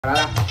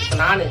இப்ப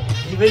நானு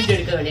ரிவெஞ்ச்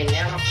எடுக்க வேண்டிய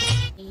நேரம்.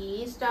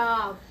 ஈஸ்டா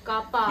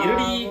அக்காப்பா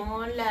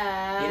மோல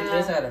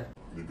பேசாத.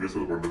 நீ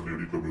பேசுறது கண்டென்ட்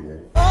எடிட்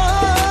பண்ணிடுவோம்.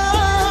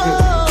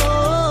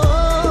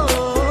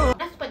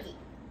 வனஸ்பதி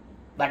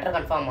பட்டர்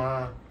கன்ஃபார்மா?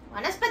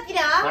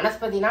 வனஸ்பதிடா.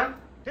 வனஸ்பதினா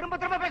திரும்ப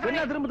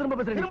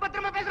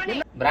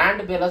பேசுறீங்க.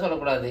 பிராண்ட் பேர்லாம் சொல்ல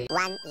கூடாது.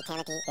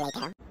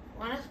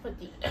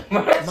 வனஸ்பதி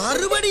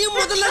மறுபடியும்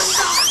முதல்ல.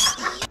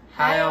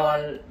 Hi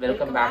all,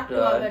 welcome back to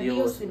our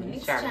DiYo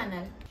Siblings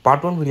channel.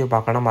 Part 1 video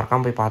பார்க்கணும்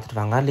மறக்காம போய் பார்த்துட்டு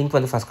வாங்க. லிங்க்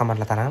வந்து ஃபர்ஸ்ட்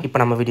கமெண்ட்ல தரேன். இப்போ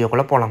நம்ம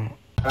வீடியோக்குள்ள போலாம்.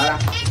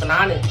 இப்ப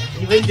நானு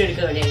ரிவெஞ்ச்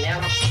எடுக்க வேண்டிய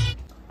நேரம்.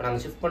 இப்போ நாங்க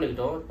ஷிஃப்ட்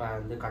பண்ணிட்டோம். இப்போ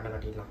வந்து கண்ணை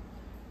கட்டிடலாம்.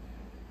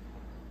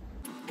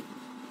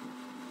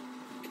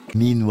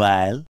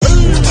 Meanwhile,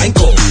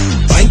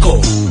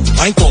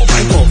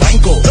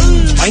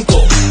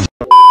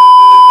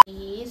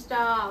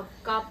 ஈஸ்டா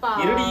அக்காப்பா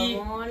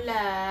மோல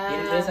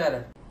பேசாத.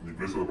 நீ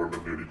பேசுறது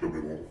கண்டென்ட் எடிட்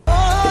பண்ணிடுவோம்.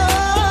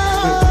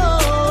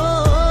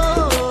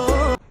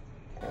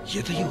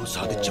 எதையோ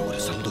சாதிச்ச ஒரு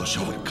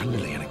சந்தோஷம் ஒரு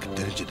கண்ணுல எனக்கு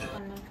தெரிஞ்சது.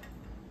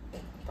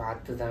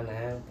 பார்த்து தானே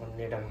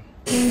பண்ணிடணும்.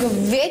 இங்க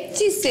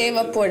வெச்சி சேவ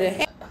போடு.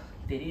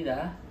 தெரியுதா?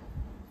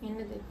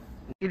 என்னது?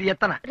 இது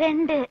எத்தனை?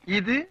 2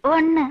 இது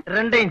 1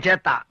 ரெண்டையும்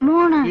சேர்த்தா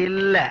 3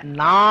 இல்ல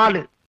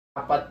 4.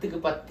 10க்கு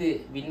 10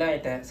 வின்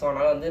ஆயிட்டேன். ஸோ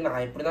அதனால வந்து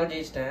நான் இப்படிதான்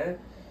ஜெயிச்சிட்டேன்.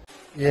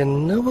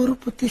 என்ன ஒரு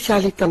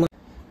புத்திசாலித்தனம்.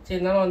 சரி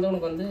இருந்தாலும் வந்து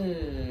உனக்கு வந்து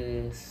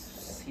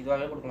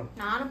இதுவாகவே கொடுக்கலாம்.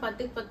 நானும்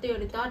 10க்கு 10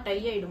 எடுத்தா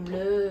டை ஆயிடும்ல.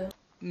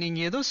 நீங்க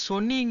ஏதோ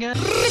சொன்னீங்க.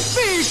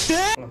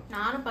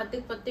 நானும்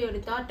 10க்கு 10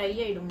 எடுத்தா டை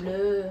ஆயிடும்ல.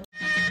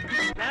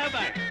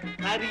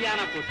 சரியான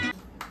போச்சு.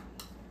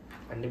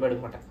 கண்டிப்பா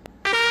எடுக்க மாட்டேன்.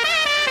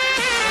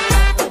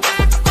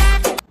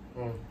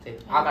 சரி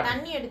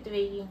தண்ணி எடுத்து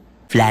வை.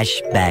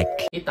 Flashback.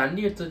 ஏய் தண்ணி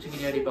எடுத்து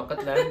வச்சுக்கிறியாடி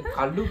பக்கத்துல?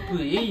 கல்லுப்பு.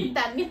 ஏய்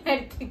தண்ணி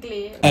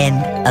எடுத்துக்கலே.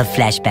 End of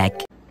flashback.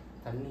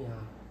 தண்ணியா?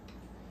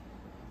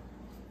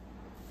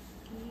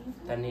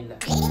 தண்ணி இல்ல.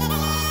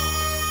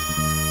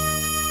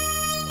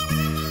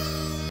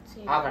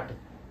 காட்டு.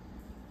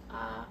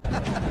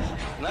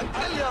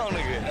 நக்கல்யா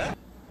உனக்கு.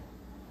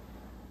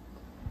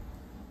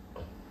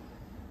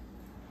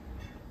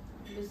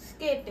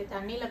 பிஸ்கெட்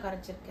தண்ணில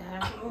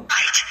கரைச்சிருக்கேன்.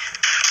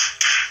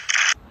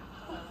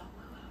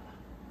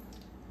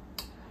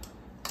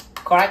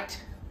 Correct.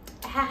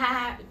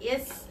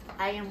 Yes,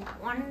 I am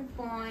 1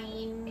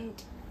 point.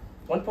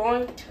 1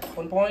 point.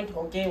 1 point.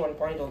 Okay, 1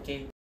 point. Okay.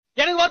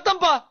 எனக்கு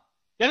வருத்தம்பா.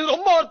 எனக்கு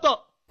ரொம்ப வருத்தம்.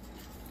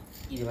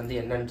 இது வந்து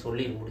என்னன்னு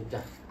சொல்லி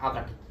முடிஞ்சா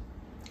காட்டு.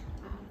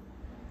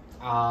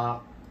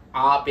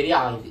 பெரிய ஆ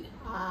இது.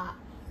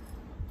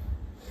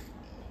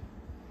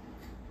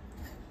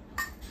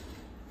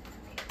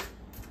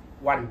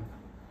 One,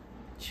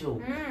 2,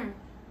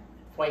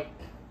 3,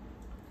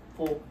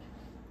 4,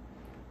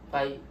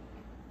 5,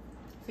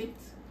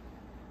 6,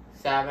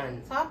 7.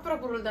 சாப்பிடுற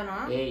பொருள் தானா?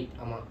 8.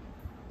 ஆமா.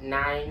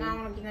 9. நான்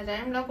உனக்கு இந்த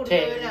டைம்ல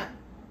கொடுக்கவே இல்ல.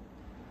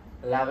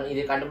 11.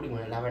 இது கண்டுபிடிக்க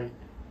முடியல. 11,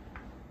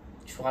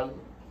 12,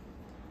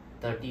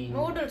 13.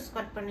 நூடுல்ஸ்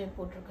கட் பண்ணி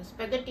போட்டுருக்க.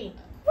 Spaghetti.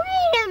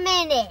 Wait a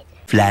minute.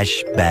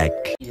 Flashback.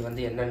 இது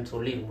வந்து என்னன்னு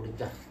சொல்லி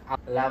முடிஞ்சா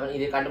 11.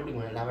 இது கண்டுபிடிக்க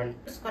முடியல. 11.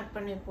 கட்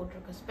பண்ணி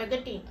போட்டுருக்க.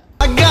 ஸ்பெகட்டி.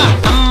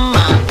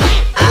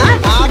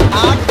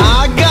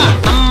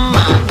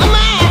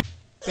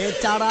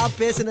 பேச்சாடா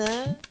பேசுன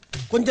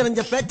கொஞ்சம்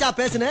நெஞ்ச பேச்சா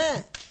பேசுன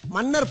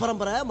மன்னர்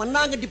பரம்பரை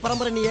மண்ணாங்கட்டி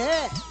பரம்பரை நீயே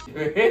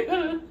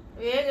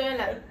வேகவே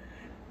இல்ல.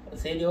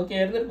 சரி ஓகே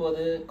எடுத்துட்டு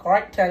போகுது.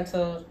 Correct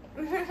answer.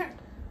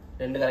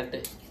 2 கரெக்ட்.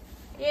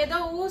 ஏதோ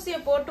ஊசிய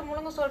போட்டு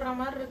முழுங்க சொல்ற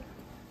மாதிரி இருக்கு.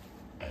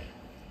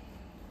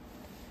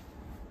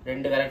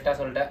 2 கரெக்டா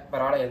சொல்லிட்டேன்.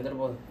 பரவாயில்ல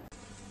எடுத்துட்டு போகுது.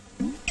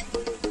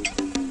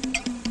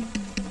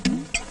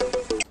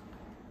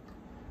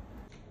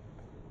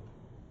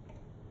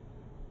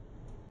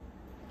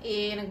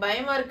 எனக்கு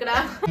பயமா இருக்குடா.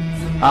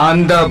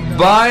 அந்த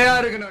பாயா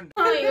இருக்கணும்.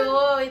 ஐயோ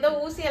ஏதோ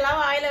ஊசி எல்லாம்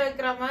வாயில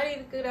வைக்கிற மாதிரி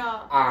இருக்குடா.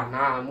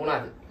 நான்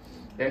 3வது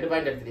 2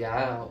 பாயிண்ட் எடுத்துட்டியா?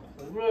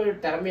 இவ்வளவு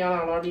திறமையான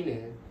ஆளாடின்னு.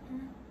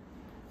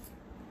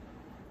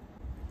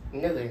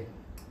 என்னது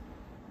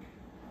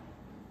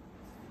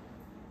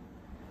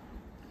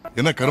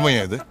என்ன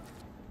கருமையா இது?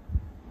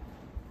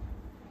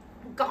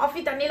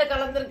 காஃபி தண்ணியில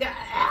கலந்துருக்க.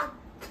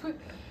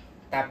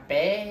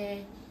 தப்பே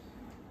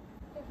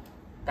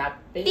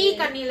தப்பே. டீ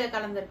தண்ணியில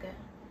கலந்துருக்க.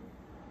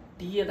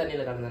 டீய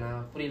தண்ணியில கலந்தனா?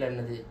 புரியல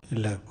என்னது?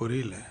 இல்ல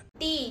புரியல.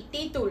 டீ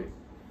தூள்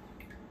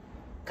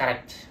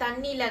கரெக்ட்.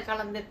 தண்ணியில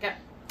கலந்துருக்க.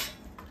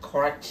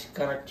 Correct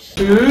correct.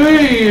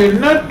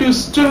 என்ன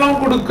ட்விஸ்ட் எல்லாம்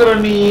கொடுக்கற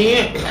நீ?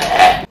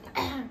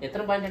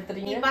 எத்தனை பாயிண்ட்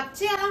எடுத்துறீங்க? நீ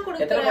பச்சையாலாம்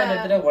கொடுக்கற. எத்தனை பாயிண்ட்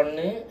எடுத்துற?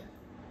 1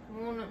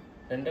 3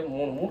 2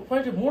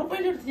 3 3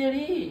 பாயிண்ட்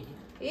எடுத்தியாடி?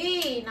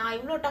 ஏய் நான்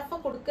இவ்ளோ டஃப்பா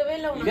கொடுக்கவே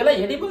இல்ல உனக்கு.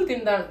 இதெல்லாம் எடிபிள்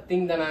திங்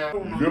தானா?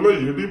 இதெல்லாம்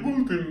எடிபிள்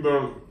திங்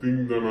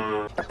தானா?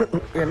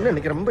 என்ன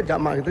இன்னைக்கு ரொம்ப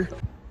ஜாம் ஆகுது.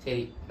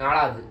 சரி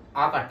 4வது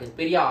காட்டு.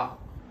 பெரிய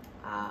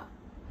ஆ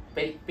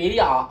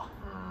பெரிய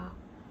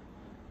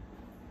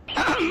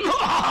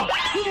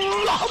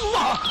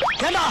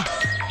ஏண்டா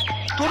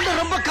தொண்டை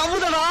ரொம்ப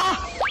கவுதடா.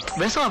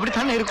 விஷம் அப்படி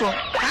தானே இருக்கும்.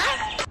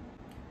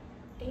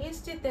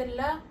 டேஸ்ட்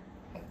தெரியல.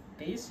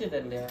 டேஸ்ட்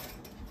தெரியல.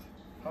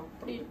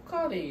 அப்படி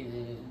இருக்காதே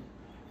இது.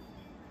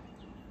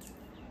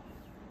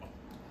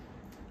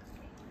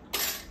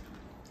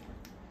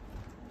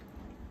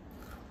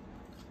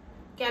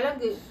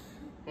 கிழங்கு.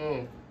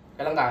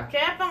 கிழங்கா?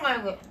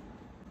 சேப்பங்கிழங்கு.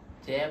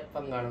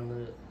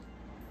 சேப்பங்கிழங்கு.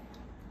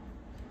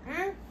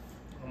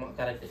 ஆமா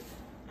கரெக்ட்.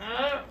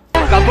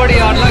 கபடி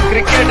ஆடலாம்,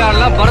 கிரிக்கெட்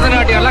ஆடலாம்,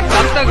 பரதநாட்டியம் ஆடலாம்,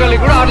 கத்தகளி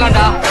கூட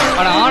ஆடலாம்டா.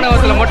 ஆனா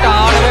ஆணவத்துல மட்டும்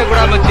ஆடவே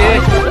கூடாது மச்சி.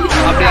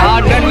 அப்படி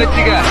ஆடலன்னு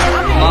வச்சுக்க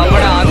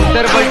மாமன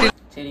அந்தர் பல்டி.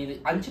 சரி இது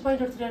 5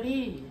 பாயிண்ட் எடுத்துட்டாடி.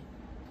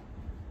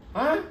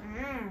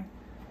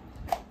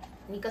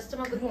 நீ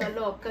கஷ்டமா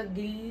குடுத்தல்ல அக்கா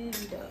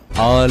கில்லிடா.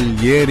 ஆல்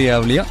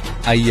ஏரியாவிலயும்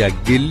ஐயா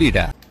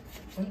கில்லிடா.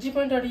 5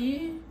 பாயிண்ட் அடி.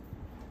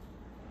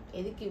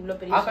 எதுக்கு இவ்ளோ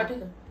பெரிய காட்டு?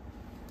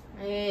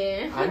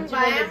 5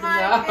 பாயிண்ட்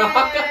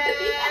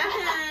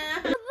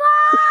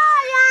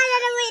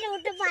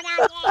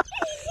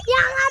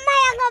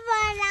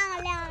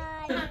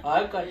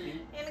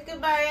எனக்கு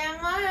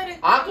பயமா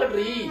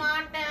இருக்கு.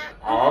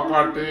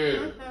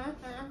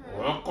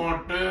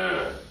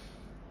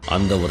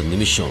 அந்த ஒரு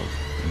நிமிஷம்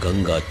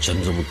கங்கா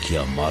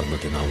சந்திரமுகியா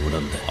மாறினதை நான்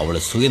உணர்ந்தேன். அவளை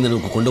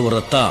சுயநினைவுக்கு கொண்டு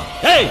வரத்தா.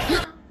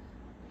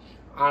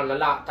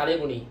 நல்லா தலை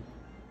குனி.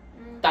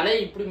 தலை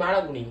இப்படி மேல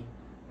குனி.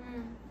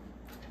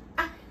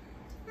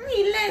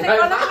 இல்ல என்ன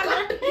கொலை பண்ற.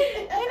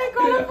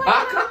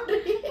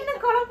 என்ன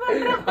கொலை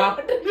பண்ற.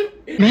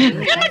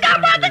 என்ன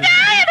காப்பாத்துங்க.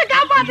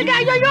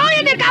 ஐயோ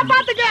என்ன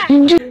காப்பாத்துங்க.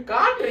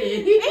 காட்ரி.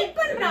 வெயிட்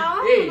பண்றா.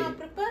 நான்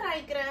ப்ரிப்பேர்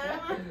ஆயிக்கிறேன்.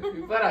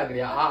 ப்ரிப்பேர்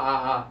ஆகறியா?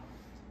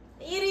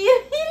 இரு.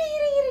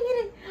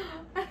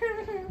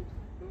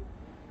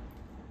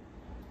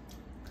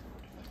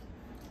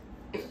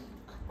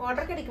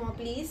 வாட்டர் கிடைக்குமா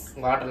ப்ளீஸ்?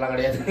 வாட்டர்லாம்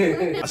கிடையாது.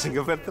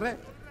 அசிங்கப்படுத்துற,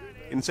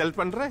 இன்சல்ட்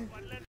பண்ற.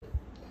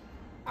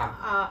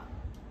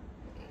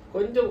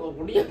 கொஞ்சம்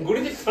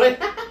குடிச்சு சொல்ல.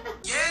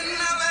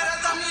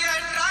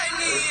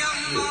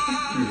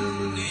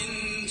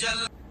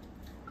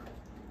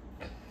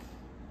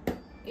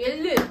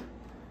 எள்ளு.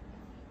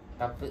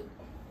 தப்பு.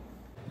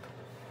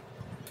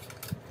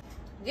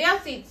 ஜியா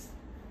சீட்ஸ்.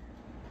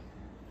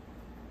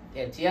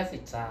 சியா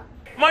சீட்ஸா?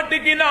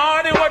 மட்டிக்கு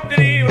நாடு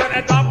ஒத்திரி வர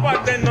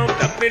காப்பாத்தணும்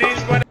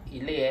தப்பிரிஸ் வர.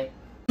 இல்லையே.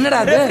 என்னடா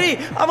ரெஃப்ரி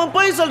அவன்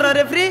போய் சொல்றான்.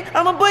 ரெஃப்ரி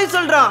அவன் போய்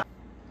சொல்றான்.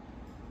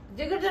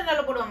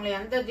 ஜிகர்தண்டால போடுவாங்களே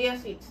அந்த ஜியா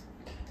சீட்ஸ்.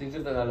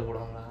 ஜிகர்தண்டால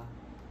போடுவாங்களா?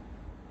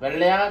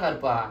 வெள்ளையா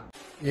கருப்பா?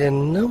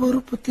 என்ன ஒரு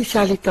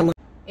புத்திசாலித்தனம்.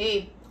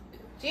 ஏய்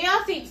சியா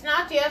சீட்ஸ்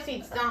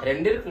தான்.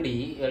 ரெண்டு இருக்குடி,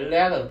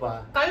 வெள்ளையா கருப்பா.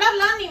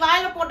 கலர்லாம் நீ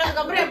வாயில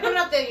போட்டதுக்கு அப்புறம்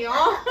எப்படிடா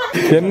தெரியும்?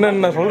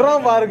 என்னென்ன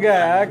சொல்றான் பாருங்க.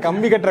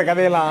 கம்பி கட்டுற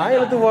கதையெல்லாம்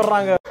எடுத்து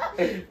போடுறாங்க.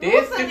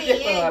 டேஸ்ட்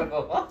வித்தியாசமா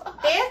இருக்கும்.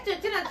 டேஸ்ட்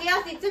வச்சு நான் சியா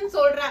சீட்ஸ்னு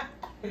சொல்றேன்.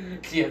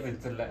 சியா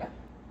சீட்ஸ் இல்ல.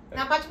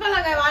 நான் பச்சை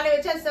மிளகாய் வாயில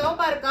வச்சா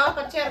சிவப்பா இருக்கா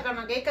பச்சையா இருக்கா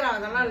நான் கேக்குறேன்.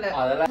 அதெல்லாம் இல்ல.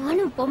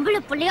 நானும் பொம்பளை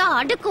புள்ளையா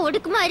அடுக்கு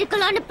ஒடுக்குமா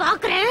இருக்கலாம்னு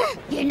பாக்குறேன்.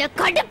 என்ன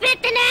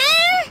கடுப்பேத்தனே.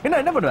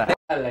 என்ன பண்ணுவ?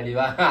 இல்லடி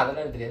வா,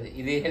 அதெல்லாம் தெரியாது.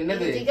 இது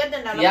என்னது?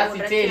 ஜிகர்தண்டால சியா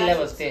சீட்ஸே இல்ல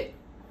ஃபர்ஸ்ட்.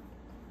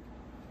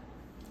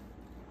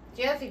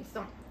 சியா சீட்ஸ்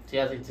தான்.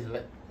 சியா சீட்ஸ் இல்ல.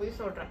 போய்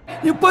சொல்றேன்.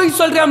 நீ போய்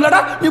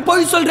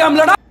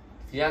சொல்றியாம்லடா.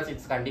 சியா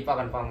சீட்ஸ் கண்டிப்பா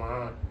கன்ஃபார்மா?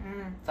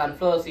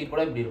 சன்ஃப்ளவர் சீட்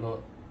கூட இப்படி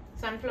இருக்கும்.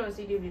 சன்ஃப்ளவர்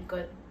சீட் இப்படி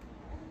இருக்காது.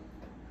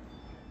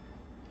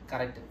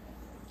 கரெக்ட்.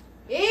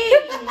 ஏய்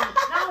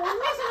நான்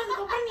உண்மை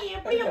சொன்னதுக்கு அப்புறம் நீ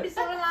எப்படி அப்படி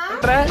சொல்லலாம்?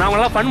 நான்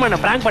உங்கள ஃபன் பண்ண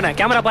பிராங்க் பண்ண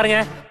கேமரா பாருங்க.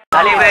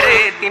 தலைவரே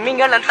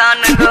திமிங்கலம்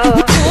தானங்கோ.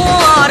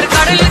 ஆறு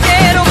கடல்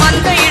சேரும்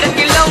அந்த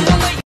இடத்தில் ஆறு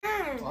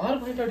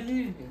பாயிண்ட் அடி.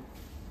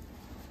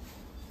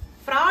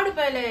 ஃப்ராட்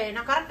பேலே.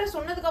 நான் கரெக்ட்டா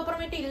சொன்னதுக்கு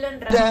அப்புறமேட்டு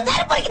இல்லன்ற.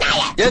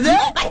 எது?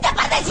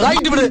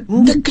 ரைட் விடு.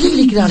 இந்த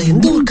கிளிக்கிறாளே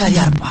எந்த ஒரு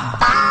காரியா இருப்பா.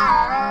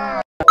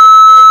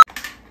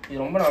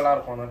 இது ரொம்ப நல்லா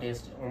இருக்கும். அந்த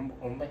டேஸ்ட்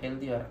ரொம்ப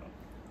ஹெல்தியா இருக்கும்.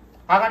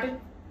 காட்டு.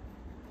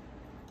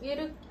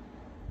 இரு.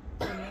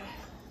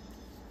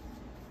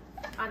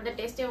 அந்த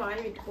டேஸ்டே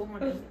வாய் விட்டு போக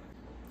மாட்டேங்குது.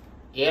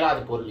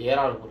 ஏறாது பொருள்.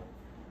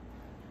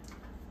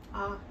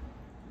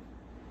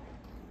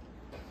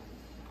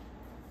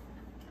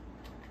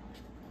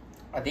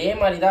 அதே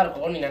மாதிரி தான்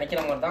இருக்கும். நீ நினைக்கிற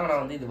மாதிரி தான்.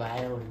 நான் வந்து இது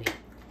வாய ஒண்ணி.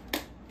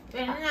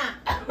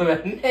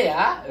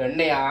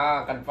 வெண்ணையா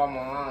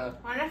கன்ஃபார்மா?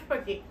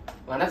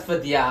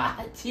 வனஸ்பதியா?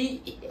 சி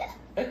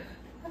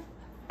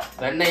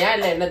வெண்ணையா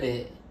இல்ல என்னது?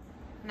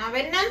 நான்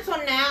வெண்ணன்னு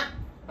சொன்னேன்.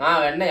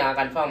 வெண்ணையா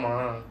கன்ஃபார்மா?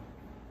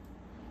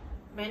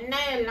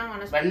 வெண்ணெய் எல்லாம்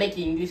வனஸ்பதி. வெண்ணைக்கு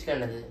இங்கிலீஷ்ல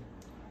என்னது?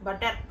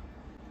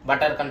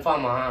 பட்டர்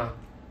கன்ஃபார்மா?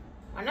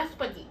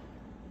 வனஸ்பதி.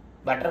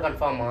 பட்டர்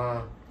கன்ஃபார்மா?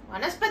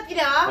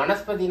 வனஸ்பதிடா.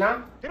 வனஸ்பதினா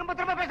திரும்ப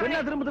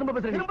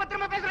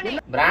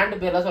பேசுறீங்க. பிராண்ட்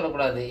பேர்லாம்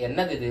சொல்லக்கூடாது.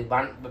 என்னது இது?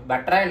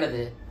 பட்டரா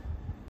என்னது?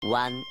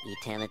 One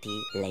eternity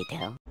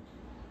later.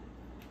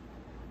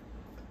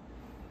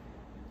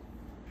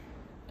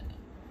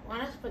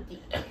 வனஸ்பதி.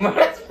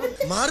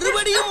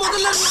 மறுபடியும்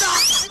முதல்ல இருந்தா.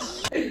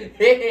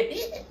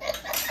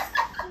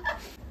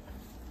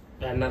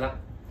 என்னதான்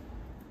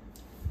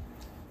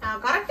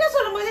நான் கரெக்ட்டா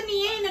சொல்லும்போது நீ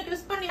ஏன் என்ன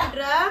ட்விஸ்ட் பண்ணி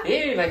விட்ற?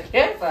 ஏய் நான்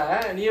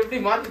கேப்பேன். நீ எப்படி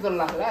மாத்தி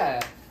சொல்லலாம்ல?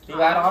 நீ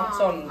வேற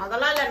ஆப்ஷன்.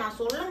 அதெல்லாம் இல்ல. நான்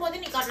சொல்லும்போது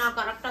நீ நான்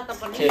கரெக்ட்டா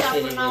தப்பு பண்ணி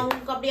அப்ப நான்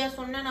உங்களுக்கு அப்படியே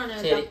சொன்னேன். நான்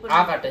தப்பு.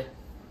 காட்டு.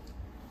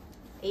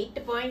 8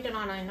 பாயிண்ட்.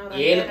 நான்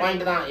இன்னொரு 7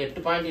 பாயிண்ட் தான். 8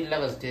 பாயிண்ட் இல்ல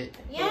ஃபர்ஸ்ட்.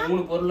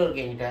 3 பொருள்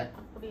இருக்கு என்கிட்ட.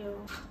 அப்படியே.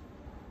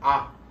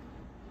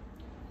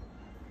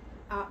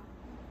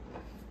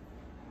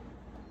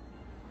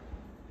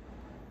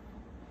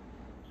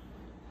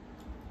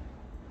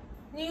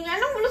 நீங்க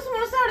என்ன முழுசு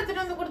முழுசா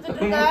எடுத்துட்டு வந்து கொடுத்துட்டு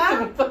இருக்க?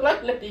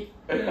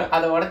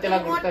 அத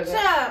உடைச்சலாம் கொடுத்தாங்க.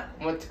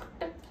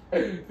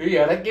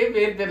 எனக்கே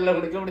பேர் தெரியல,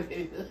 உனக்கு எப்படி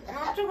தெரியுது?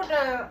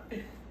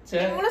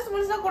 முழுசு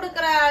முழுசா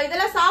கொடுக்கற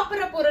இதெல்லாம்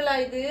சாப்பிடுற பொருளா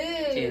இது?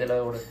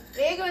 இதெல்லாம்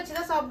வேக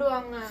வச்சுதான்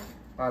சாப்பிடுவாங்க.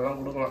 அதெல்லாம்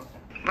கொடுக்கலாம்.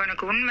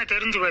 உனக்கு உண்மை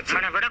தெரிஞ்சு போச்சு,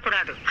 அவனை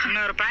விடக்கூடாது.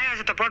 இன்னொரு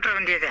பாயாசத்தை போட்டுற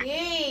வேண்டியது.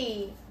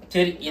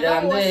 சரி, இத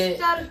வந்து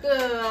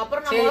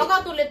அப்புறம் நான்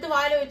மிளகாத்தூள் எடுத்து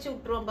வாயில வச்சு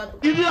விட்டுருவோம்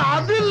பாத்து. இது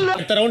அது இல்ல.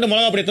 அடுத்த ரவுண்ட்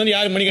மிளகா அப்படியே தோணி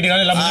யார் மணி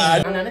கட்டினாலும் எல்லாம்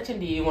நான்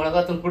நினைச்சேன்டி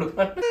மிளகாத்தூள்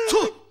கொடுப்பேன்.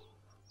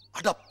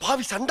 அட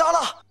பாவி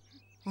சண்டாளா,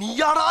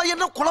 நீயாடா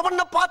என்ன கொலை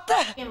பண்ண பார்த்த?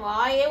 என்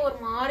வாயே ஒரு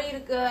மாதிரி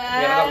இருக்கு.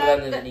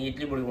 நீ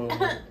இட்லி பொடி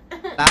போடுங்க.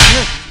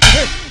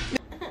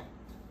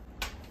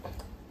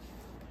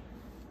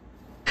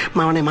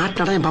 அவனை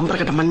மாட்டாடா என் பம்பர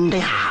கட்ட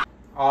மண்டையா.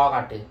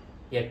 காட்டு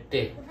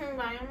 8.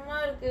 பயமா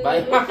இருக்கு.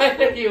 பயமா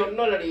இல்லடி,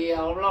 ஒண்ணும் இல்லடி,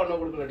 அவ்வளவு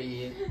ஒண்ணும் கொடுக்கலடி.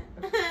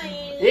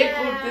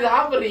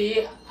 சாப்பிடுறி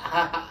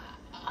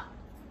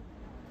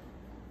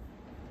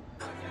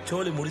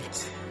சோலி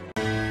முடிச்சு.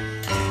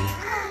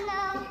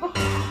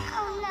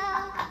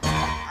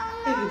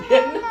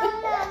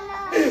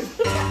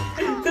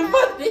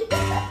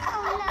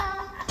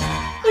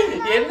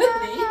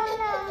 என்னடி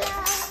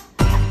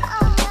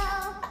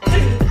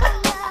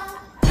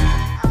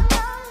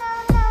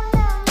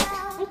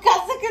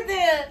கசக்குது.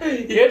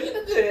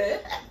 என்னது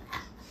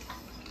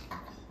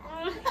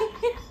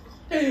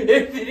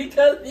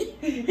சிரிக்காதி,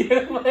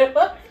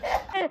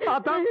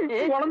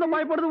 குழந்தை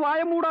பயப்படுது,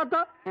 வாய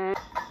மூடாத்தா.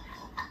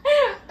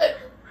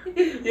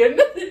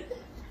 என்னது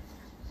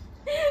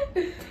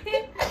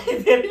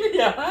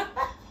தெரியலையா?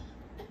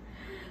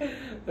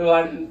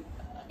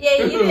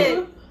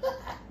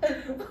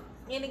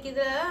 எனக்கு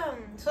இது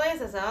சோயா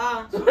சாஸா?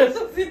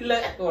 இல்ல,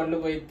 ஒண்ணு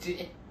போயிடுச்சு.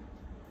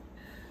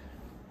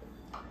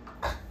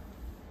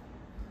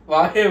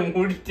 வாயை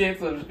மூடிட்டே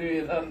சொல்லு.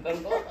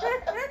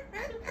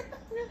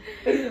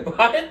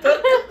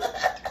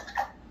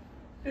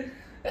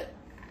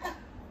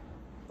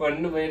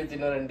 ஒண்ணு போயிடுச்சு,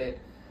 இன்னும் 2.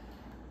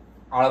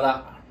 அவ்வளவுதான்.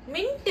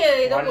 மின்ட்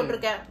ஏதோ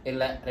போட்டிருக்கேன்.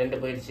 இல்ல, 2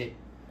 போயிடுச்சு.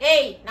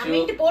 ஏய், நான்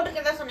மின்ட்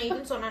போட்டுக்கதா சொன்னேன்,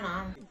 இதுன்னு சொன்னேனா?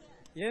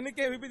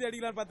 எனக்கே விபத்து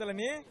அடிக்கலாம் பார்த்தல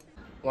நீ.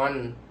 1.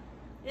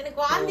 எனக்கு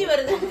வாந்தி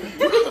வருது.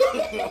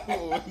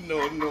 No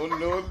no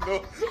no no.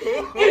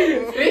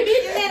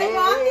 எனக்கு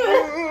வாந்தி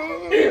வருது.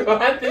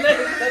 வாந்தில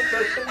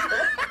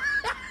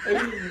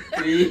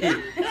 3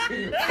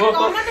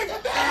 4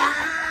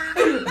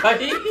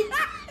 5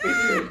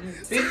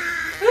 6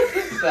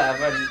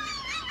 7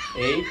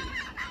 8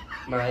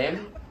 9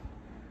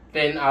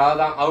 10.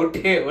 அவ்வளவுதான்,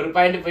 அவுட்டு. ஒரு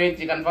பாயிண்ட்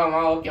போயிடுச்சு.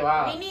 கன்ஃபார்மா? ஓகேவா?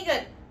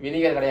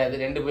 வினிகர் கிடையாது,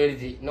 2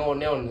 போயிடுச்சு. இன்னும்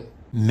ஒண்ணு.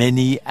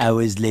 Many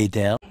hours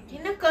later.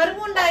 என்ன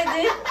கருமுண்டா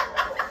இது?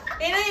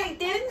 ஏன்னா எனக்கு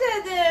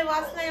தெரிஞ்சது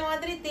வாசனை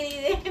மாதிரி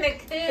தெரியுது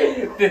எனக்கு.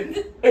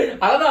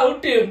 அதான்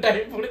அவுட்டு.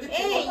 டைம் முடிஞ்சு.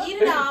 ஏய்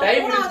இருடா,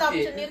 மூணாவது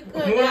ஆப்ஷன் இருக்கு.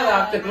 மூணாவது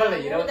ஆப்ஷன்ல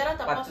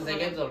 10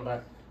 செகண்ட்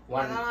சொல்றேன்.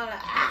 1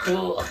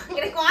 2.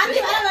 எனக்கு வாந்தி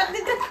வர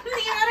வந்துட்டு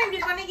நீ வேற இப்படி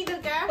பண்ணிக்கிட்டு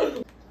இருக்க.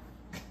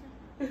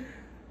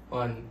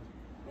 1.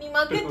 நீ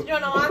மக்கிட்டு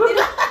நான் வாந்தி.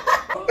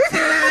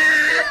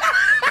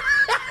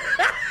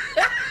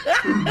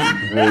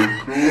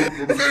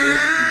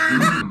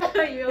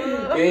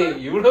 ஏய்,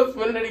 இவ்வளவு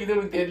ஸ்மெல் அடிக்குது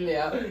உனக்கு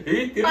தெரியலையா?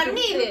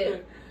 பன்னீர்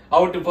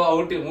அவுட். போ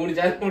அவுட். 3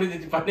 சான்ஸ்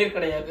முடிஞ்சிச்சு. பன்னீர்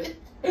கிடையாது.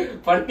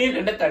 பன்னீர்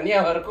ரெண்ட தனியா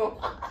இருக்கும்.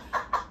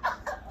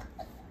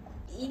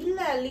 இல்ல,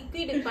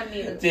 லிக்விட்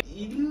பன்னீர்.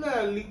 இல்ல,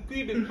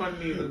 லிக்விட்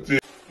பன்னீர்.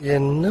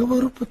 என்ன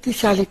ஒரு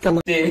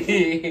புத்திசாலித்தனம். சரி,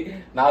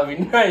 நான்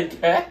வின்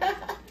ஆயிட்டேன்.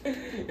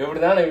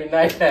 எப்படிதான் நான் வின்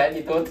ஆயிட்டேன்,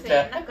 நீ தோத்துட்ட.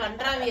 என்ன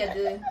கன்றாவி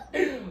அது?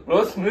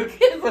 Rose milk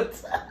cassette.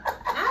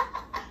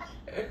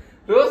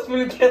 Rose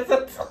milk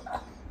cassette.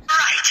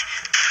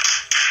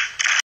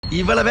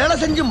 இவ்வளவு வேலை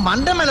செஞ்சு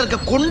மண்டை மேல இருக்க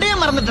கொண்டே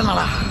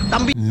மறந்துட்டேனடா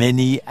தம்பி.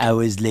 Many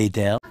hours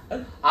later.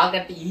 ஆ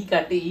காட்டு, ஈ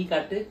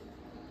காட்டு.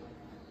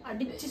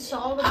 அடிச்சு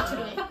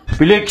சாவடிச்சிடுவேன்.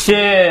 பிலிக்ஸ்,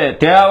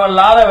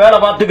 தேவையில்லாத வேலை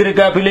பார்த்துக்கிட்டு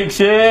இருக்க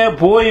பிலிக்ஸ்,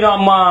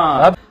 போயிடாமா.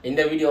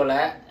 இந்த வீடியோல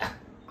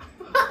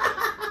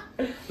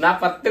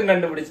நான் 10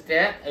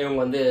 கண்டுபிடிச்சிட்டேன். இவங்க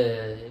வந்து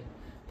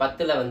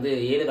 10ல வந்து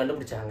 7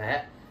 கண்டுபிடிச்சாங்க.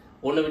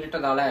 1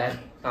 விட்டுட்டதால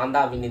நான்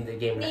தான் வின் இந்த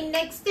கேம். நீ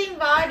நெக்ஸ்ட் டைம்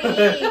வாடி.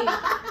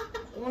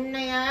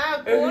 உன்னைய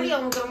கோடி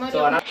அமுக்குற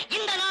மாதிரி.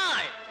 இந்த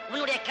நாள்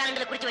உன்னுடைய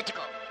கேலண்டர்ல குறிச்சு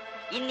வச்சுக்கோ.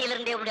 இன்னில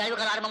இருந்தே உன்னுடைய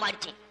அலுவலகம்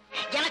ஆரம்பமாயிடுச்சு.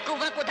 எனக்கு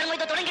உனக்கு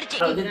தங்கத்தை தொடங்கிடுச்சு.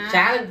 வந்து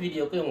சேலஞ்ச்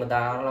வீடியோக்கு இவங்க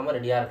தாராளமா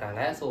ரெடியா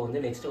இருக்காங்க. சோ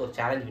வந்து நெக்ஸ்ட் ஒரு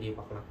சேலஞ்ச் வீடியோ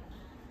பார்க்கலாம்.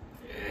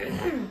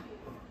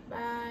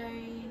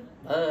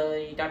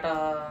 பை டாடா.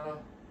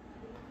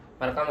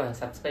 மறக்காம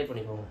சப்ஸ்கிரைப்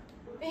பண்ணிக்கோங்க.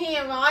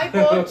 என் வாய்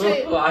போச்சு.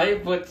 வாய்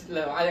போச்சு இல்ல,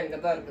 வாய் அங்க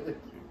தான் இருக்குது.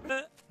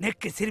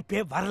 நெக்கு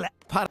சிரிப்பே வரல.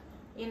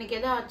 எனக்கு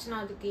எதா ஆச்சுனா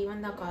அதுக்கு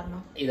இவன் தான்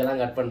காரணம். இதெல்லாம்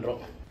கட்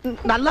பண்றோம்.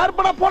 நல்லா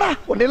இருப்படா போடா.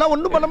 உன்னையெல்லாம்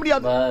ஒண்ணும் பண்ண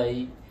முடியாது. பை.